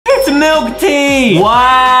milk tea.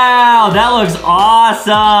 Wow, that looks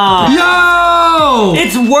awesome. Yo!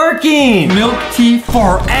 It's working. Milk tea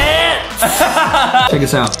for ants. Check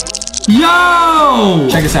this out. Yo!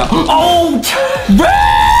 Check this out. Oh!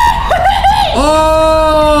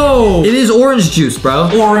 Oh! It is orange juice, bro.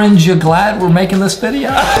 Orange, you glad we're making this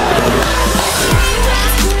video?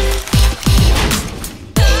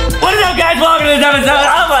 What is up, guys? Welcome to this episode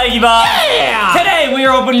of LankyBox. Yeah! Today we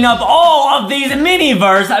are opening up all of these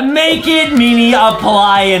MiniVerse Make It Mini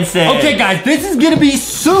appliances. Okay, guys, this is gonna be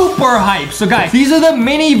super hype. So, guys, these are the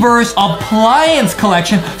MiniVerse appliance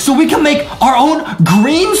collection. So we can make our own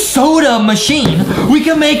green soda machine. We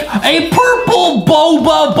can make a purple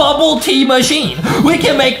boba bubble tea machine. We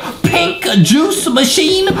can make pink juice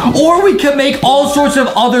machine, or we can make all sorts of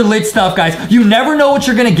other lit stuff, guys. You never know what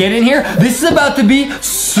you're gonna get in here. This is about to be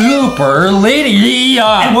super litty.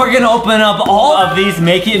 And we're gonna open up all of these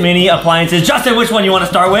Make It Mini appliances. Justin, which one you wanna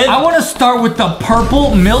start with? I wanna start with the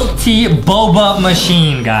purple milk tea boba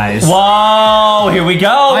machine, guys. Whoa, here we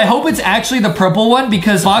go. I hope it's actually the purple one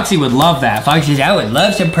because Foxy would love that. Foxy says, I would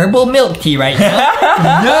love some purple milk tea right now.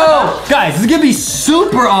 No! Guys, this is gonna be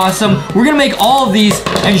super awesome. We're gonna make all of these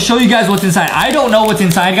and show you guys what's inside. I don't know what's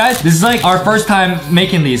inside, guys. This is like our first time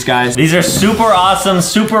making these, guys. These are super awesome,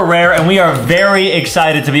 super rare, and we are very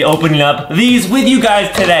excited to be opening up these with you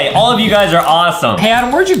guys today. All of you guys are awesome. Hey,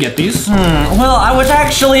 Adam, where'd you get these? Well, I was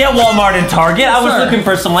actually at Walmart and Target. I was sir. looking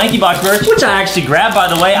for some LankyBox merch, which I actually grabbed, by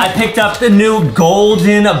the way. I picked up the new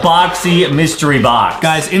golden boxy mystery box.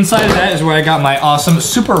 Guys, inside of that is where I got my awesome,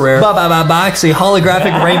 super rare boxy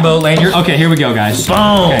holographic rainbow lanyard. Okay, here we go, guys. Boom.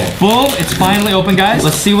 Okay, boom. It's finally open, guys.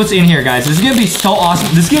 Let's see what's in here, guys. This is gonna be so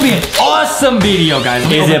awesome. This is gonna be an awesome video, guys.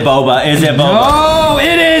 Is it boba? Is it boba? Oh,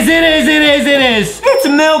 it is, it is, it is, it is. It's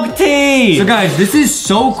milk tea. So, guys, this is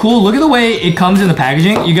so cool. Look at the way it comes in the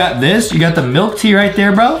packaging. You got this. You got the milk tea right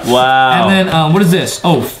there, bro. Wow. And then, what is this?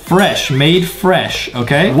 Oh, fresh. Made fresh.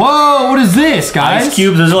 Okay. Whoa, what is this, guys? Ice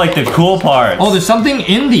cubes, those are like the cool parts. Oh, there's something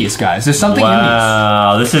in these, guys. There's something in these.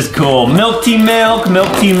 Wow, this is cool. Milk tea milk,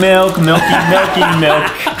 milk tea milk, milky milky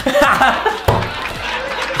milk.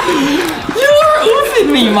 You're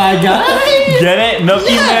oofing me, my guy. Get it?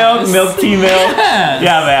 Milky milk, milk tea milk. Yes.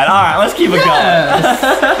 Yeah, man. All right, let's keep it going.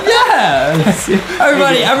 Yes.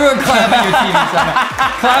 Everyone clap at your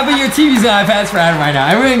TVs. Clap at your TVs and iPads for Adam right now.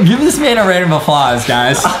 Everyone give this man a round of applause,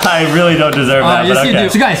 guys. I really don't deserve that, yes, but okay. you do.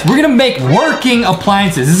 So, guys, we're gonna make working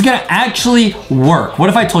appliances. This is gonna actually work. What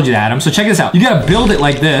if I told you that, Adam? So check this out. You gotta build it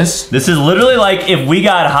like this. This is literally like if we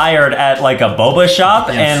got hired at like a boba shop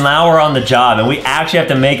and now we're on the job and we actually have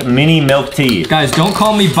to make mini milk tea. Guys, don't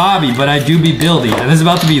call me Bobby, but I do be buildy. And this is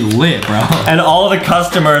about to be lit, bro. And all the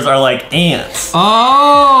customers are like ants.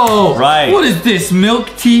 Oh! Right. What is this?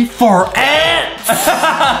 Milk tea for ants?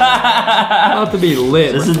 About to be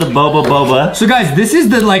lit. This is the boba. So, guys, this is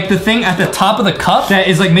the thing at the top of the cup that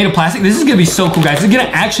is like made of plastic. This is gonna be so cool, guys. This is gonna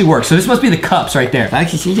actually work. So this must be the cups right there.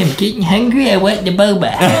 Foxy says I'm getting hungry. I want the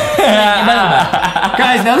boba.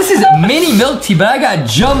 Guys, now this is mini milk tea, but I got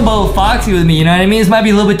Jumbo Foxy with me. You know what I mean? This might be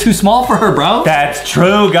a little bit too small for her, bro. That's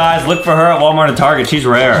true, guys. Look for her at Walmart and Target. She's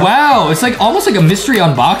rare. Wow, it's like almost like a mystery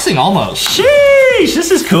unboxing, almost. Sheesh,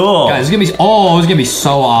 this is cool. Guys, it's gonna be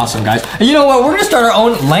so awesome, guys. And you know what? We're gonna start our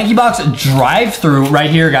own LankyBox drive-through right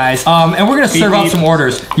here, guys. And we're gonna serve up some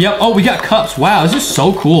orders. Yep. Oh, we got cups. Wow, this is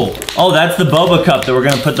so cool. Oh, that's the boba cup that we're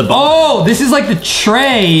gonna put the boba. Oh, this is like the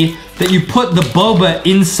tray that you put the boba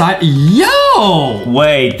inside. Yo!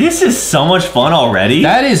 Wait, this is so much fun already.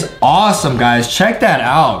 That is awesome, guys. Check that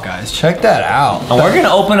out, guys. Check that out. And we're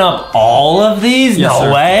gonna open up all of these? Yes, no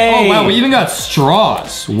sir. way. Oh, wow, we even got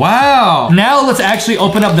straws. Wow. Now let's actually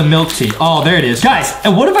open up the milk tea. Oh, there it is. Guys,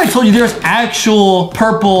 and what if I told you there's actual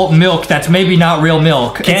purple milk that's maybe not real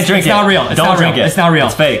milk? Can't drink it. It's not real. It's Don't not drink real. it. It's not real.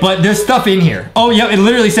 It's fake. But there's stuff in here. Oh, yeah, it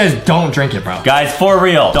literally says don't drink it, bro. Guys, for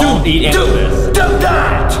real, don't eat any of this. Do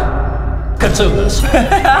that! Consume this.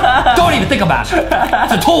 Don't even think about it.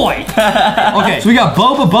 It's a toy. Okay, so we got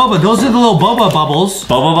boba. Those are the little boba bubbles.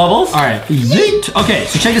 Boba bubbles? All right. Yeet. Okay,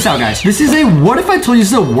 so check this out, guys. This is what if I told you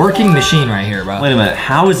this is a working machine right here, bro? Wait a minute.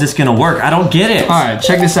 How is this gonna work? I don't get it. All right,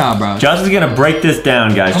 check this out, bro. Justin's gonna break this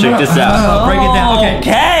down, guys. Check this out. Break it down. Okay.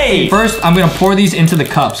 Okay. First, I'm gonna pour these into the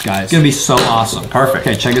cups, guys. It's gonna be so awesome. Perfect.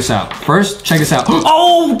 Okay, check this out. First, check this out.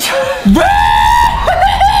 Oh!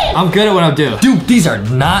 I'm good at what I do. Dude, these are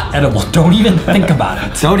not edible. Don't even think about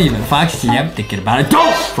it. Don't even. Foxy, I'm thinking about it.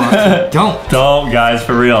 Don't! Foxy, don't. Don't, guys,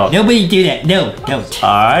 for real. Nobody do that. No, don't. All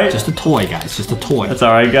right. Just a toy, guys. Just a toy. That's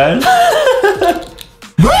all right, guys.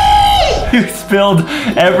 You spilled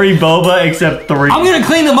every boba except 3. I'm gonna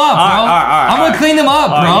clean them up, bro. I'm gonna clean them up,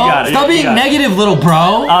 bro. Stop being negative, little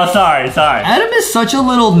bro. Oh, sorry. Adam is such a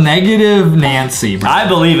little negative Nancy, bro. I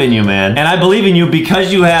believe in you, man. And I believe in you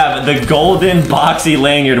because you have the golden boxy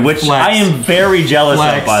lanyard, which I am very jealous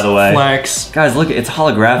of, by the way. Flex. Guys, look, it's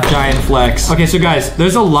holographic. Giant flex. Okay, so guys,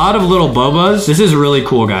 there's a lot of little bobas. This is really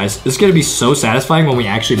cool, guys. This is gonna be so satisfying when we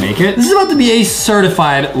actually make it. This is about to be a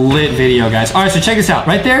certified lit video, guys. All right, so check this out.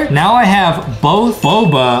 Right there, now I have both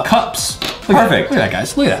boba cups. Perfect. Look at that,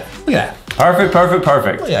 guys. Look at that. Look at that.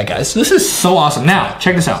 Perfect. Look at that, guys. This is so awesome. Now,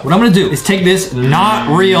 check this out. What I'm gonna do is take this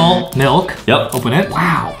not real milk. Yep. Open it.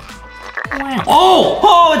 Wow.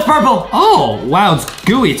 Oh, it's purple. Oh, wow, it's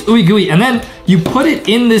gooey. It's ooey gooey. And then you put it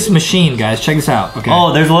in this machine, guys. Check this out. Okay.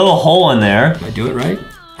 Oh, there's a little hole in there. Did I do it right?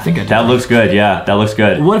 I think I did. That looks good, yeah. That looks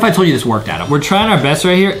good. What if I told you this worked, Adam? We're trying our best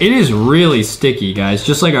right here. It is really sticky, guys.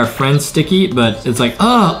 Just like our friend's sticky, but it's like,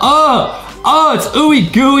 oh, it's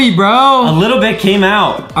ooey gooey, bro. A little bit came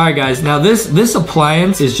out. All right, guys. Now this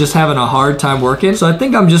appliance is just having a hard time working, so I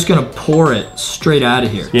think I'm just gonna pour it straight out of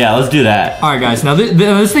here. Yeah, let's do that. All right, guys. Now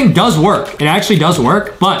this thing does work. It actually does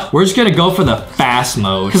work, but we're just gonna go for the fast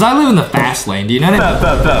mode because I live in the fast lane. Do you know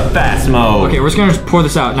that? Fast mode. Okay, we're just gonna pour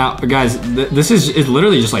this out now, guys. This is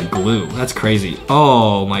literally just like glue. That's crazy.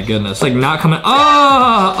 Oh my goodness, like not coming.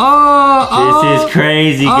 This is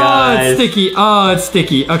crazy, guys. Oh, it's sticky. Oh, it's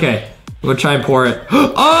sticky. Okay. We'll try and pour it.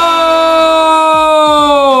 Oh!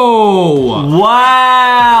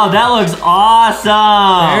 Wow, that looks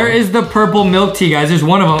awesome. There is the purple milk tea, guys. There's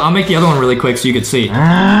one of them. I'll make the other one really quick so you can see.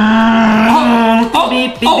 Welcome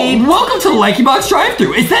to the LankyBox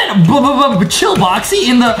drive-thru. Is that Chill Boxy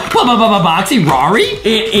in the Boxy Rari?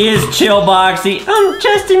 It is Chill Boxy.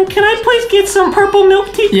 Justin, can I please get some purple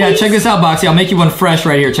milk tea, please? Yeah, check this out, Boxy. I'll make you one fresh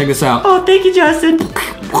right here. Check this out. Oh, thank you, Justin.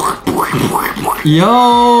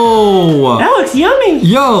 Yo! That looks yummy.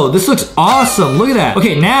 Yo, this looks awesome. Look at that.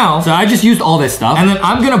 Okay, now, so I just used all this stuff, and then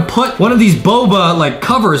I'm gonna put one of these boba, like,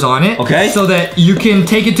 covers on it. Okay. So that you can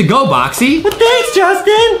take it to go, Boxy. Well, thanks,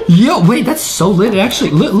 Justin. Yo, wait, that's so lit. It actually,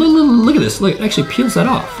 look at this. Look, it actually peels that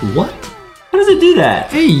off. What? How does it do that?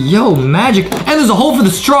 Hey, yo, magic. And there's a hole for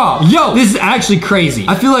the straw. Yo, this is actually crazy.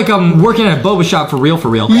 I feel like I'm working at a boba shop for real. Yo!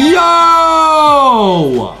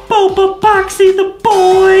 Boba Boxy the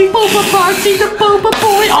boy. Boba Boxy the boba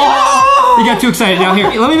boy. Oh! You got too excited. Now here,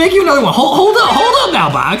 let me make you another one. Hold up now,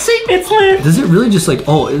 Boxy. It's lit. Does it really just like,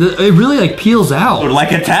 it really like peels out.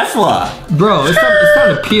 Like a Tesla. Bro, it's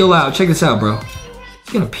time to peel out. Check this out, bro.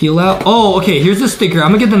 It's gonna peel out. Oh, okay, here's the sticker.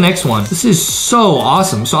 I'm gonna get the next one. This is so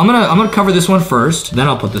awesome. So I'm gonna cover this one first, then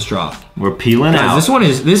I'll put the straw. We're peeling out.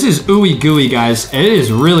 This is ooey gooey, guys. It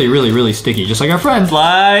is really sticky, just like our friends.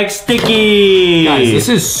 Like sticky. Guys, this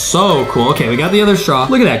is so cool. Okay, we got the other straw.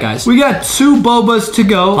 Look at that, guys. We got 2 bobas to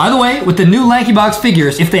go. By the way, with the new LankyBox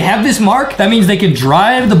figures, if they have this mark, that means they can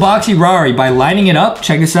drive the Boxy Rari by lining it up.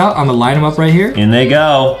 Check this out. I'm gonna line them up right here. In they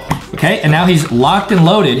go. Okay, and now he's locked and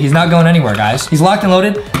loaded. He's not going anywhere, guys. He's locked and loaded.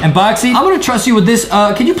 And Boxy, I'm gonna trust you with this.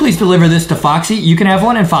 Can you please deliver this to Foxy? You can have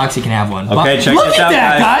one, and Foxy can have one. Okay, check this out,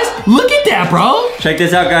 guys. Look at that, bro. Check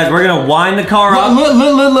this out, guys. We're gonna wind the car up. Look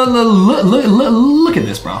at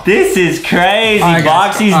this, bro. This is crazy. Right,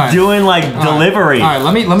 Boxy's doing like delivery. All right,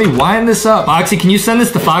 let me wind this up. Boxy, can you send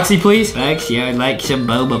this to Foxy, please? Foxy, I'd like some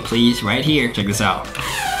boba, please, right here. Check this out.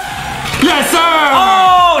 Yes, sir.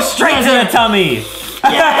 Oh, straight to the tummy. Yo,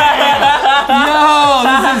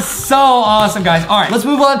 this is so awesome, guys. All right, let's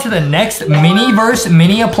move on to the next MiniVerse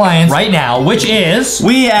mini appliance right now, which is...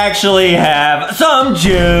 We actually have some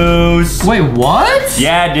juice. Wait, what?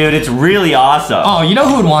 Yeah, dude, it's really awesome. Oh, you know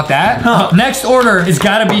who would want that? Huh. Next order has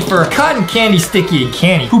got to be for Cotton Candy Sticky and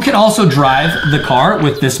Candy, who can also drive the car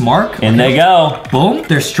with this mark. In they go. Boom,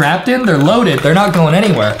 they're strapped in, they're loaded, they're not going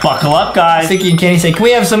anywhere. Buckle up, guys. Sticky and Candy say, can we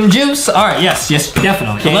have some juice? All right, yes,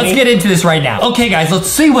 definitely. So let's get into this right now. Okay, guys, let's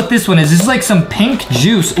see what this one is. This is like some pink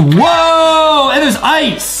juice. Whoa! And there's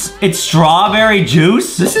ice. It's strawberry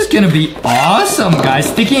juice. This is gonna be awesome, guys.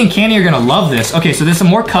 Sticky and Candy are gonna love this. Okay, so there's some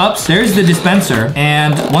more cups. There's the dispenser.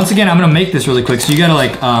 And once again, I'm gonna make this really quick. So you gotta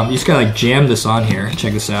like, you just gotta like jam this on here.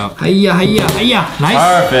 Check this out. Hiya.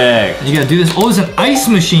 Nice. Perfect. You gotta do this. Oh, it's an ice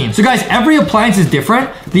machine. So guys, every appliance is different.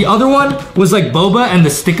 The other one was like boba and the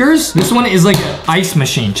stickers. This one is like an ice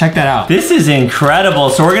machine. Check that out. This is incredible.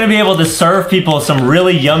 So we're gonna be able to serve people some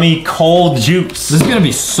really yummy cold juice. This is gonna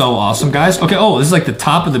be so awesome, guys. Okay, oh, this is like the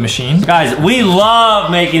top of the machine. Guys, we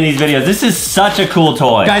love making these videos. This is such a cool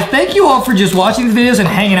toy. Guys, thank you all for just watching these videos and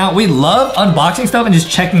hanging out. We love unboxing stuff and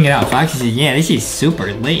just checking it out. Foxy said, yeah, this is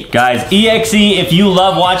super late. Guys, EXE, if you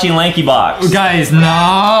love watching LankyBox. Guys,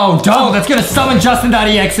 no, don't. That's gonna summon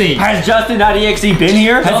Justin.exe. Has Justin.exe been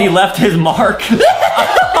here? here? Has he left his mark?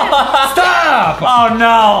 Stop! Oh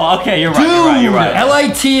no! Okay, you're right. You're right.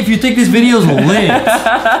 LIT if you think this video's lit.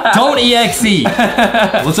 Don't EXE.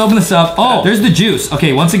 Let's open this up. Oh, there's the juice.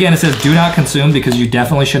 Okay, once again, it says do not consume because you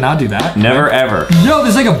definitely should not do that. Never ever. Yo,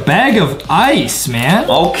 there's like a bag of ice, man.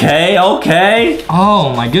 Okay.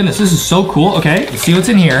 Oh my goodness, this is so cool. Okay, let's see what's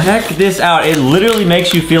in here. Check this out. It literally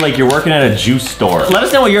makes you feel like you're working at a juice store. Let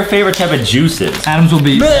us know what your favorite type of juice is. Adams will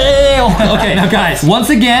be. Okay, now guys, once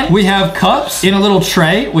again, we have cups in a little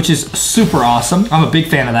tray, which is super awesome. I'm a big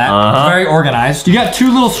fan of that. Very organized. You got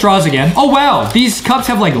 2 little straws again. Oh wow, these cups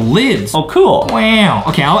have like lids. Oh, cool. Wow.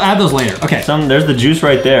 Okay, I'll add those later. Okay. There's the juice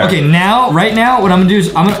right there. Okay, right now, what I'm gonna do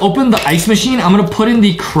is I'm gonna open the ice machine. I'm gonna put in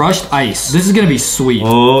the crushed ice. This is gonna be sweet.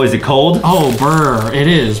 Oh, is it cold? Oh, brr. It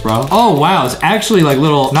is, bro. Oh, wow. It's actually like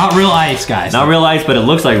little, not real ice, guys. Not real ice, but it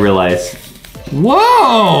looks like real ice.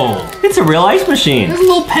 Whoa! It's a real ice machine. There's a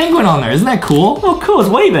little penguin on there. Isn't that cool? Oh, cool. It's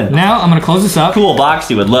waving. Now, I'm gonna close this up. Cool.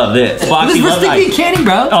 Boxy would love this. Boxy this is for Sticky and Candy,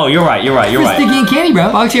 bro. Oh, you're right. Sticky and Candy, bro.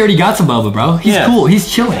 Boxy already got some boba, bro. He's cool. He's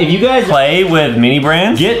chilling. If you guys play with mini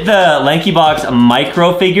brands, get the LankyBox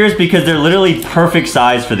micro figures because they're literally perfect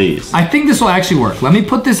size for these. I think this will actually work. Let me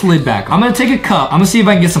put this lid back. I'm gonna take a cup. I'm gonna see if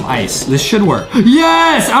I can get some ice. This should work.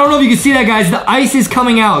 Yes! I don't know if you can see that, guys. The ice is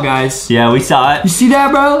coming out, guys. Yeah, we saw it. You see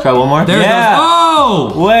that, bro? Try one more. There it goes.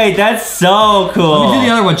 Oh! Wait, that's so cool. Let me do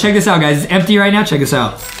the other one. Check this out, guys. It's empty right now. Check this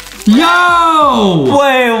out. Yo!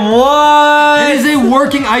 Wait, what? It is a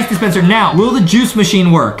working ice dispenser. Now, will the juice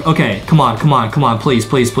machine work? Okay, come on. Please.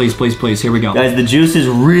 Here we go. Guys, the juice is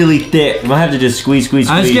really thick. You might have to just squeeze.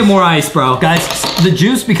 Let's get more ice, bro. Guys, the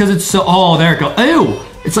juice, because it's so... Oh, there it goes. Ew!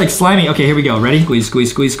 It's like slimy. Okay, here we go. Ready?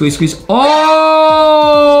 Squeeze. Oh!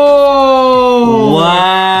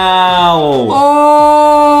 Wow! Oh!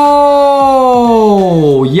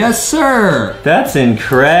 Yes, sir. That's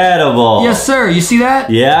incredible. Yes, sir. You see that?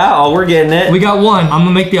 Yeah, oh, we're getting it. We got one. I'm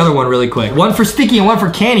gonna make the other one really quick. One for Sticky and one for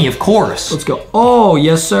Candy, of course. Let's go. Oh,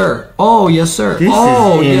 yes, sir. Oh, yes, sir. This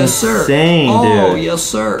is insane, dude. Oh, yes,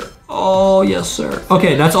 sir. Oh, yes, sir.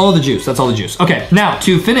 Okay, that's all the juice. Okay, now,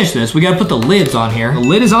 to finish this, we gotta put the lids on here. The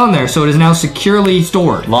lid is on there, so it is now securely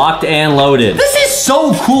stored. Locked and loaded. This is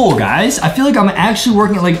so cool, guys. I feel like I'm actually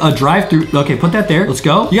working at like a drive-thru. Okay, put that there. Let's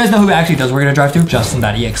go. You guys know who actually does work at a drive-thru?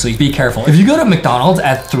 Justin.exe. Be careful. If you go to McDonald's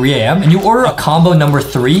at 3 a.m. and you order a combo number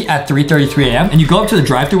 3 at 3:33 a.m. and you go up to the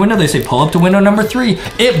drive-thru window, they say pull up to window number 3.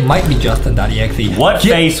 It might be Justin.exe. What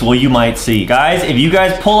face will you might see? Guys, if you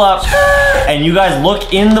guys pull up and you guys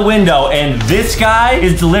look in the window and this guy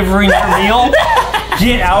is delivering your meal,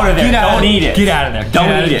 get out of there. Don't eat it. Get out of there.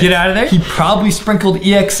 Don't eat it. Get out of there. He probably sprinkled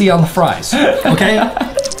EXE on the fries. Okay?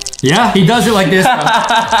 Yeah, he does it like this, bro.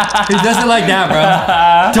 He does it like that,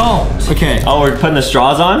 bro. Don't. Okay. Oh, we're putting the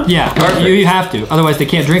straws on? Yeah, you have to. Otherwise, they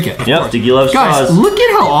can't drink it. Yep, Sticky loves straws. Guys, look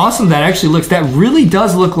at how awesome that actually looks. That really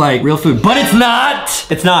does look like real food, but it's not.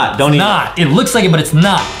 It's not. Don't eat it. It looks like it, but it's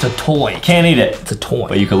not. It's a toy. Can't eat it. It's a toy.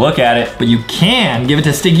 But you can look at it. But you can give it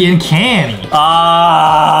to Sticky and Candy. Oh,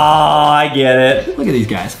 I get it. Look at these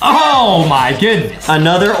guys. Oh my goodness.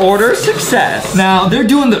 Another order success. Now, they're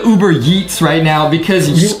doing the Uber Yeets right now because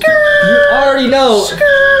you already know.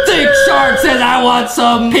 Thick Shark says, I want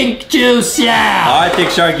some pink juice, yeah. All right, Thick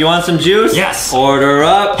Shark, you want some juice? Yes. Order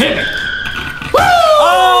up. Hit me. Woo!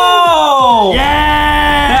 Oh!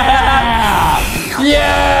 Yeah!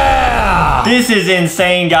 Yeah! This is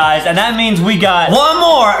insane, guys. And that means we got one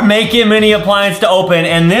more Make It Mini appliance to open.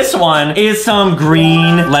 And this one is some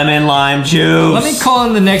green lemon lime juice. Let me call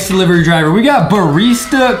in the next delivery driver. We got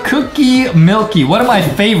Barista Cookie Milky. One of my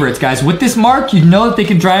favorites, guys. With this mark, you know that they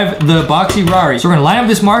can drive the boxy Rari. So we're gonna line up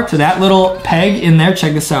this mark to that little peg in there.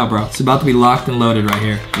 Check this out, bro. It's about to be locked and loaded right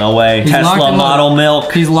here. No way. Tesla Model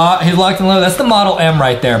Milk. He's locked and loaded. That's the Model M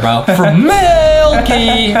right there, bro. For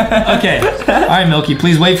Milky. Okay. All right, Milky.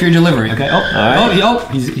 Please wait for your delivery. Okay. Oh, all right.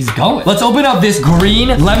 He's going. Let's open up this green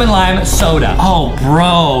lemon lime soda. Oh,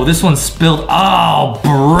 bro. This one spilled. Oh,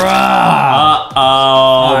 bro.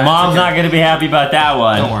 Uh-oh. Right, Mom's not going to be happy about that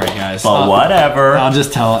one. Don't worry, guys. But whatever. I'll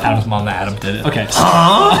just tell Adam's mom that Adam did it. Okay.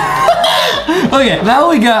 Okay, now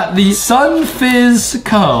we got the Sun Fizz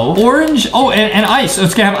Co. Orange. Oh, and ice. So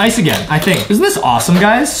it's going to have ice again, I think. Isn't this awesome,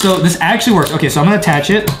 guys? So this actually works. Okay, so I'm going to attach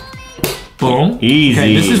it. Boom. Easy.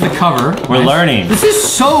 Okay, this is the cover. We're learning. This is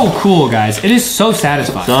so cool, guys. It is so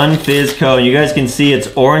satisfying. Sun Fizz Cone. You guys can see it's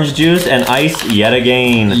orange juice and ice yet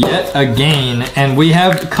again. Yet again. And we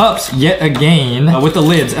have cups yet again with the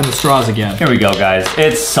lids and the straws again. Here we go, guys.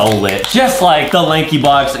 It's so lit. Just like the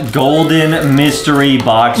LankyBox Golden Mystery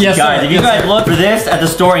Box. Yes, guys, sir. if you guys look for this at the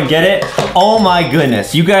store and get it, oh my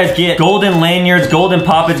goodness. You guys get golden lanyards, golden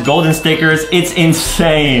poppets, golden stickers. It's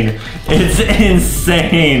insane. It's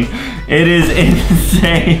insane. It is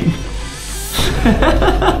insane.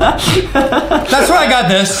 That's where I got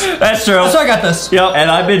this. That's true. That's where I got this. Yep.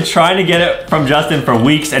 And I've been trying to get it from Justin for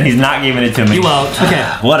weeks, and he's not giving it to me. You won't. Okay.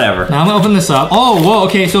 Whatever. Now I'm gonna open this up. Oh, whoa.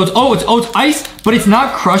 Okay, so it's ice, but it's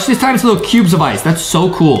not crushed this time. It's little cubes of ice. That's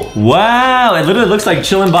so cool. Wow. It literally looks like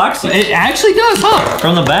chillin' boxy. It actually does, huh?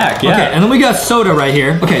 From the back, yeah. Okay, and then we got soda right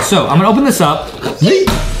here. Okay, so I'm gonna open this up.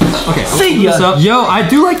 Okay, open this up. Yo, I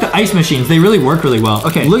do like the ice machines. They really work really well.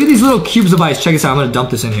 Okay, look at these little cubes of ice. Check this out. I'm gonna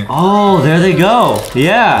dump this in here. Oh, there they go.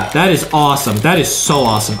 Yeah. That is awesome. That is so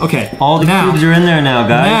awesome. Okay, All the cubes are in there now,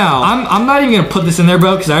 guys. Now, I'm not even gonna put this in there,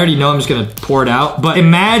 bro, because I already know I'm just gonna pour it out. But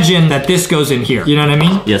imagine that this goes in here. You know what I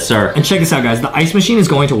mean? Yes, sir. And check this out, guys. The ice machine is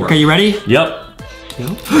going to work. Okay, you ready? Yep.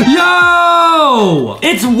 Yo!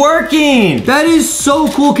 It's working! That is so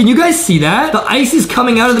cool. Can you guys see that? The ice is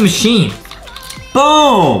coming out of the machine.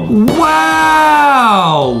 Boom!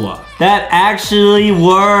 Wow! That actually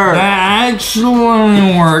worked. That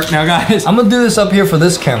actually worked. Now, guys, I'm gonna do this up here for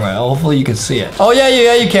this camera. Hopefully you can see it. Oh, yeah,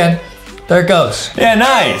 you can. There it goes. Yeah,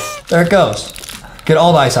 nice. There it goes. Get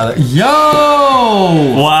all the ice out of it. Yo!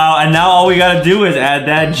 Wow, and now all we gotta do is add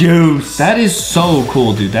that juice. That is so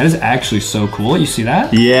cool, dude. That is actually so cool. You see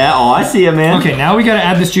that? Yeah, oh, I see it, man. Okay, now we gotta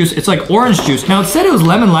add this juice. It's like orange juice. Now, it said it was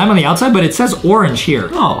lemon lime on the outside, but it says orange here.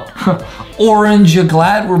 Oh. Orange, you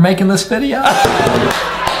glad we're making this video?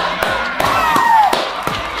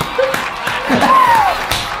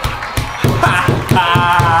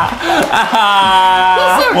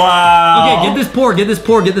 Wow. Okay, get this pour, get this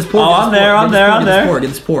pour, get this pour. Oh, I'm there. Get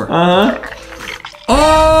this pour. Uh-huh.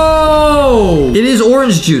 Oh! It is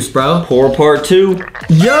orange juice, bro. Pour part 2.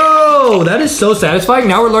 Yo! That is so satisfying.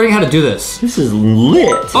 Now we're learning how to do this. This is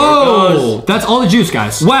lit. Oh! That's all the juice,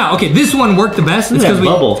 guys. Wow, okay, this one worked the best. It's because we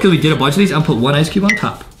did a bunch of these. I'll put one ice cube on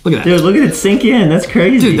top. Look at that. Dude, look at it sink in. That's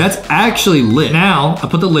crazy. Dude, that's actually lit. Now, I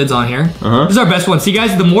put the lids on here. Uh-huh. This is our best one. See,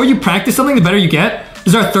 guys, the more you practice something, the better you get.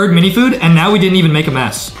 This is our third mini food, and now we didn't even make a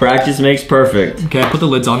mess. Practice makes perfect. Okay, I put the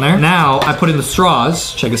lids on there. Now, I put in the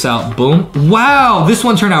straws. Check this out. Boom. Wow, this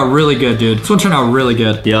one turned out really good, dude. This one turned out really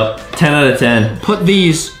good. Yep, 10 out of 10. Put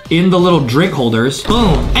these in the little drink holders.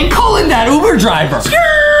 Boom. And call in that Uber driver.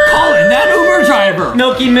 Call in that Uber driver.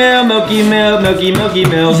 Milky Mill, Milky Mill, Milky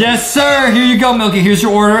Mill. Yes, sir. Here you go, Milky. Here's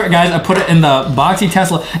your order. Guys, I put it in the Boxy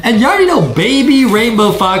Tesla. And you already know Baby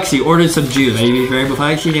Rainbow Foxy ordered some juice. Baby Rainbow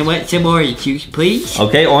Foxy, they want some more juice, please?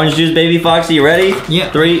 Okay, orange juice, Baby Foxy. You ready?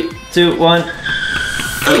 Yeah. 3, 2, 1.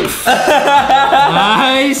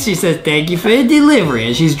 Nice. She says, thank you for the delivery.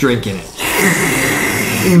 And she's drinking it.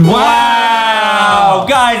 Wow!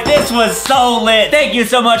 Guys, this was so lit. Thank you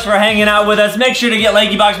so much for hanging out with us. Make sure to get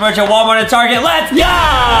LankyBox merch at Walmart and Target. Let's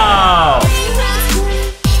go!